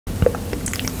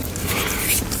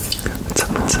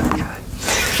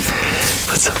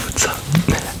What's up?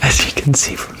 As you can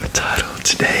see from the title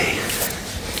today,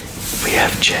 we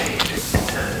have Jade and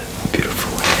her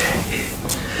beautiful hair here.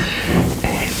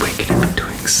 And we're going to be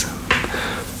doing some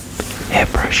hair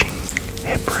brushing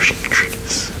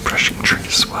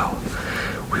triggers. Well,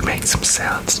 we made some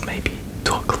sounds, maybe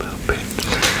talk a little bit.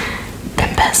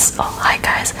 Hi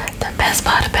guys, the best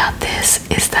part about this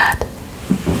is that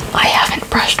I haven't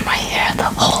brushed my hair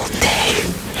the whole day.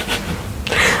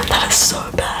 That is so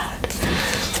bad.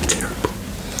 Terrible.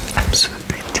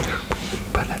 Absolutely terrible.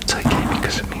 But that's okay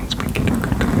because it means we get a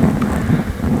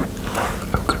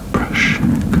good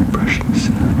brushing sound. Brushing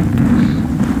sounds.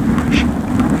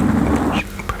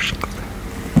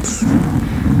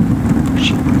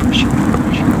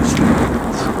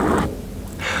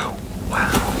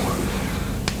 Wow.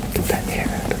 Get that hair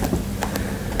out of it.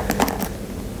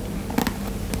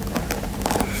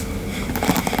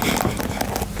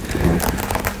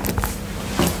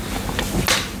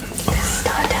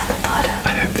 Start down the bottom. I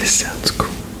hope this sounds cool.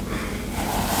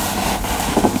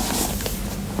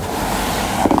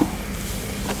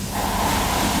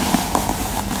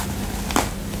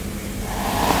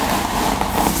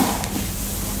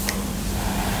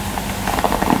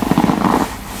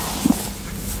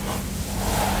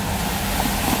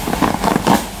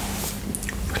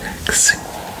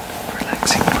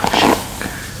 Relaxing brushing.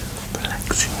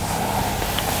 Relaxing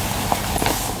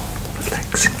brushing.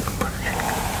 Relaxing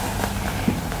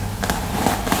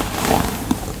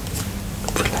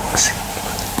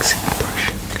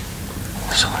brushing.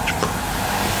 So much fun.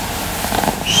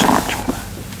 So much fun.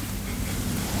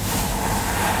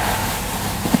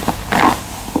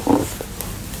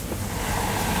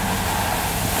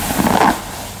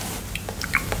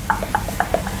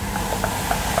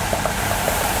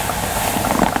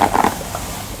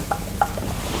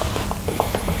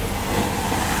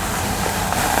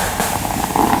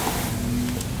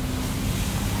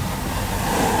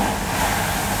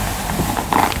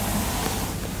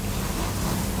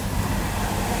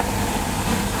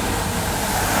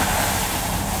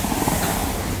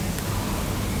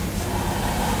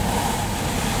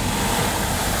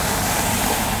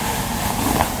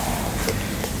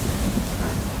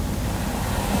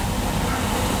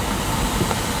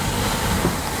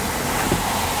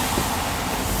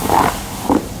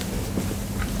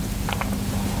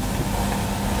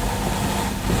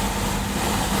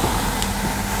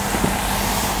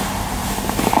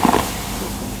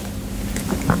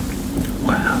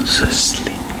 Wow, so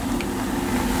sleepy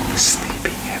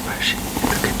hair brushing.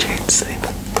 Look at Jade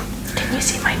sleeping. Can you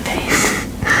see my face?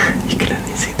 You can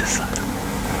only see the side of it.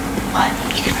 What?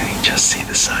 You can only just see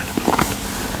the side of it.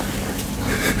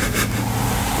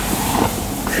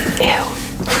 Ew.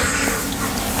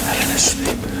 Having a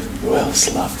sleep. Who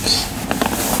else loves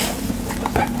the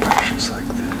back brushes like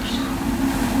this?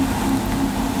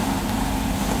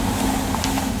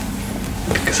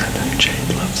 Because I know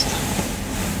Jade loves them.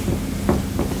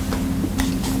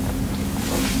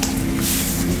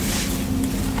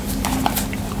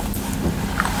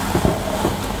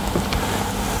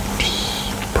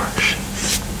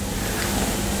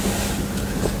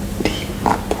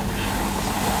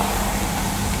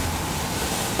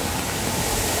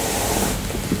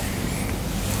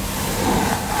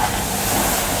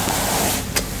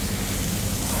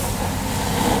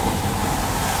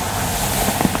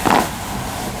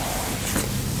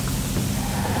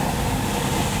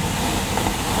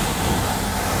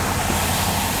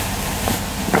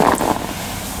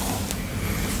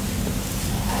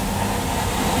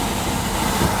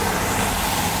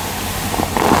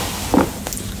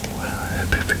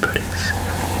 Everybody's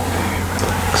very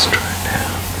relaxed right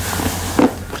now.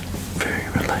 Very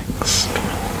relaxed.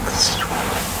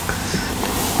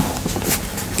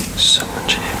 So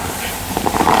much energy.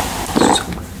 So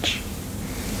much.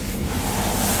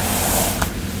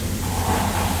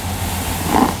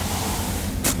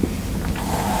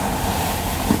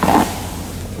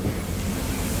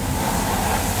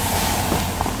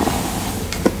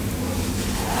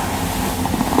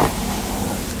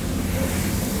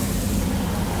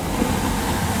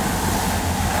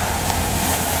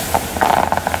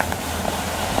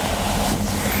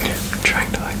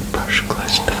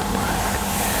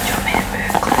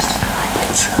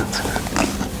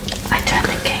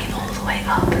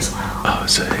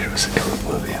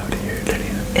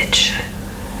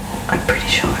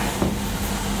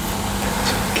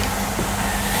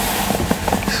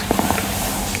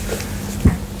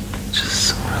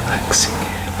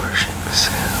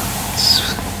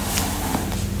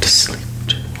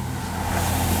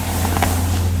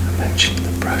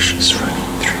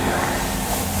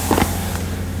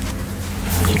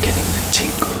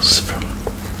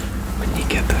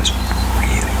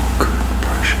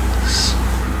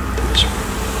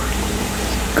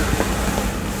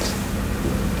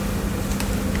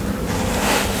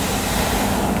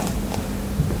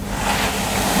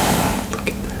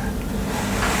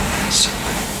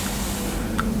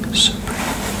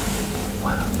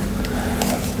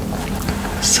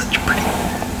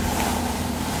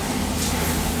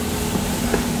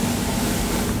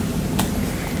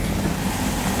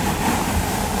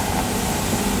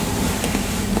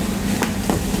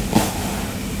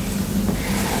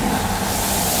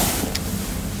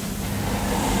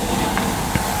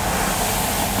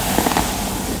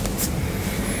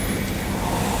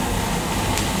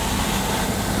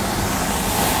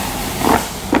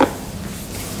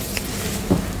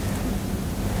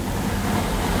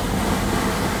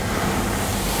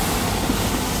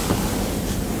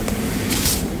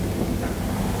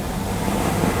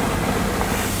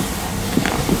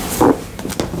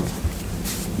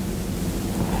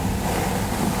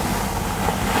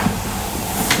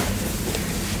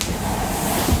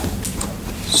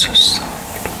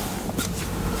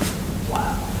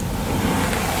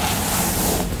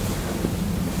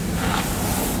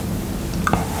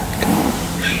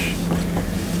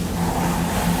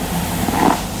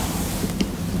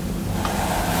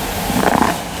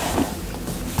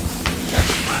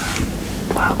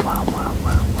 Wow, wow, wow,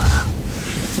 wow, wow.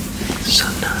 So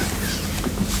nice.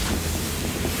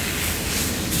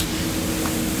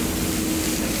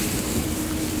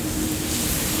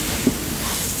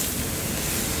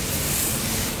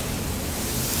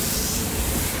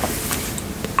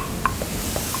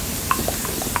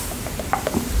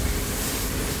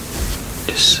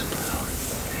 Just some little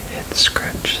head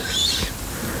scratches,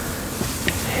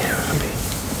 hair rubbing.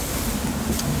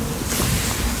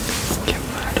 Get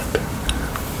right up in there.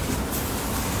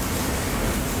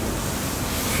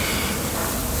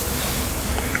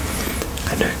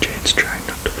 I know Jade's trying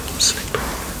not to fall asleep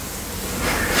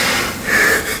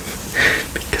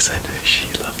because I know she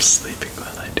loves sleeping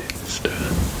while I do this to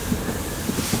her.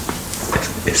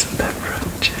 Isn't that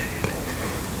right, Jade?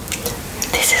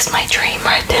 This is my dream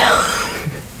right now.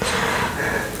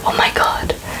 Oh my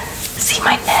god. See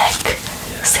my neck?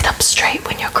 Yeah. Sit up straight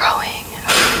when you're growing.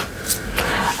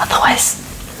 Otherwise,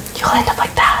 you'll end up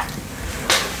like that.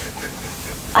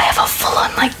 I have a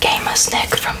full-on like gamer's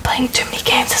neck from playing too many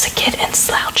games as a kid and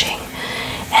slouching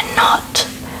and not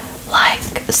like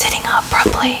sitting up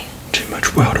properly. Too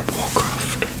much World of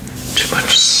Warcraft. Too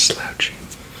much slouching.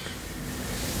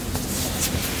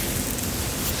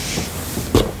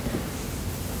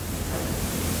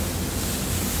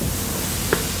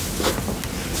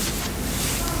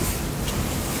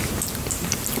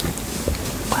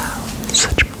 Wow,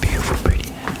 such beautiful pretty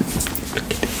hair.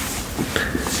 Look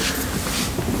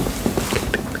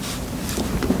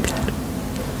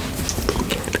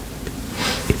at it.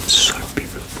 It's so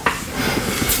beautiful.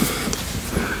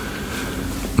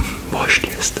 Washed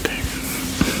yesterday.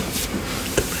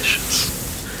 Delicious.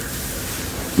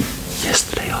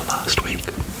 Yesterday or last week?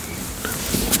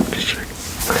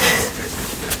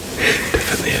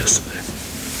 Definitely yesterday.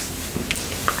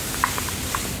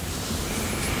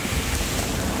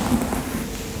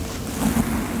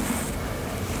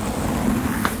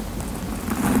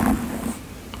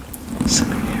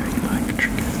 Some hairy mic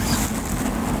triggers.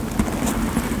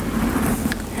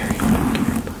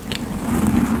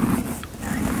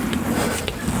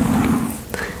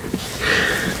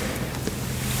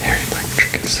 Hairy mic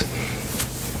triggers.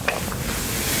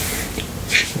 You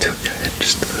should tilt your head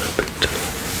just a little bit to the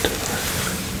left.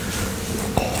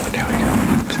 Oh, now we go.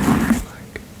 Hairy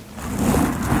mic.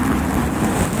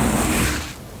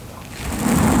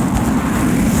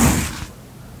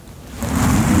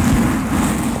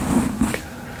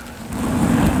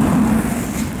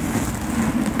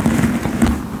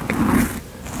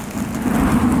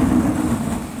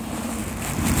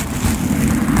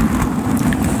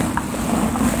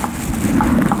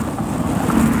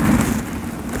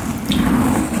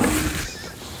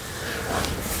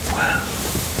 Wow.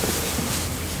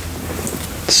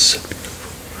 It's so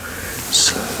beautiful.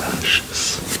 So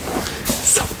luscious.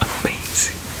 So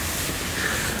amazing.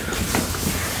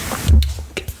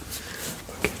 Okay,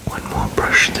 one more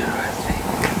brush through, I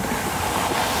think.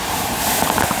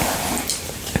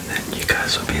 And then you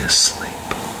guys will be asleep.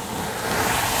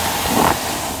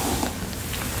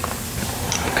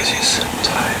 Because you're so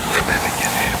tired from having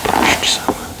your hair brushed so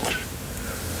much.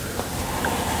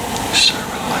 You're so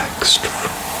relaxed from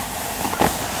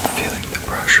feeling the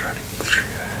brush running through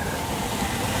your hair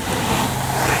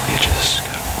that you just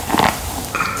go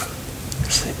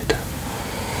sleep it down.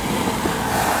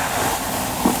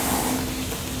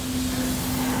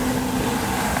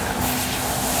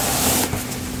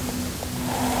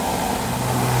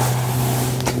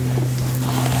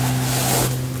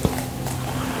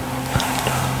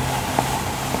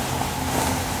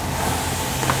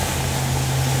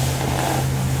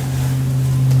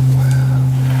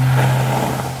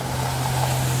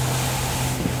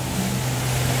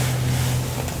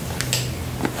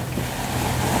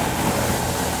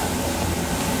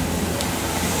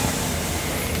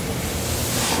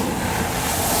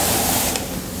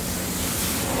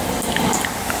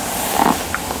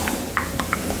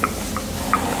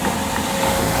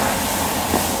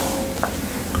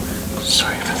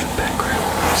 Sorry for the background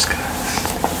noise, guys.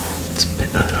 It's been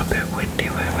a little bit windy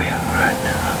where we are right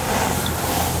now,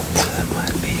 so there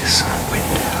might be some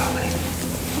wind howling.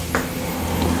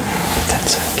 But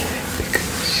that's okay,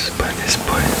 because by this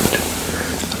point,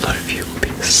 a lot of you will be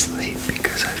asleep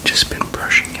because I've just been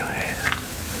brushing your hair.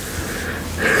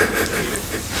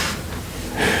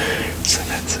 So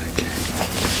that's okay.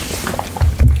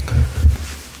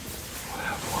 We'll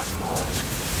have one more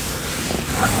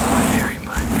hairy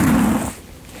mic.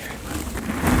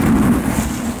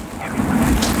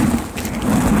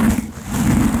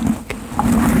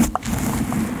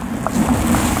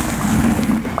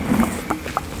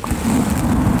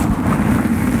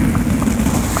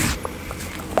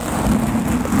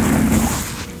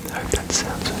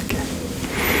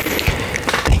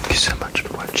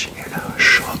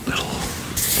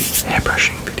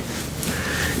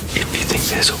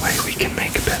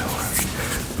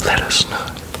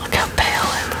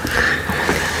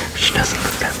 She doesn't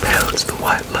look that pale, it's the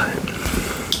white light.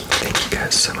 Thank you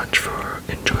guys so much for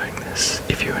enjoying this.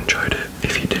 If you enjoyed it,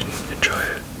 if you didn't enjoy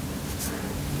it,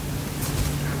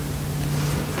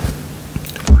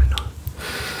 why not?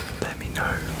 Let me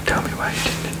know. Tell me why you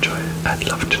didn't enjoy it. I'd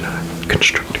love to know.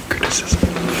 Constructive criticism.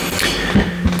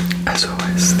 As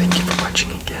always, thank you for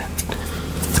watching again.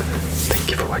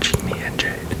 Thank you for watching me and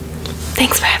Jade.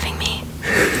 Thanks for having me.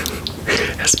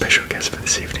 A special guest for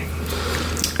this evening.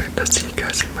 I'll see you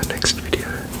guys in my next video.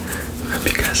 Hope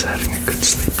you guys are having a good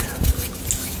sleep.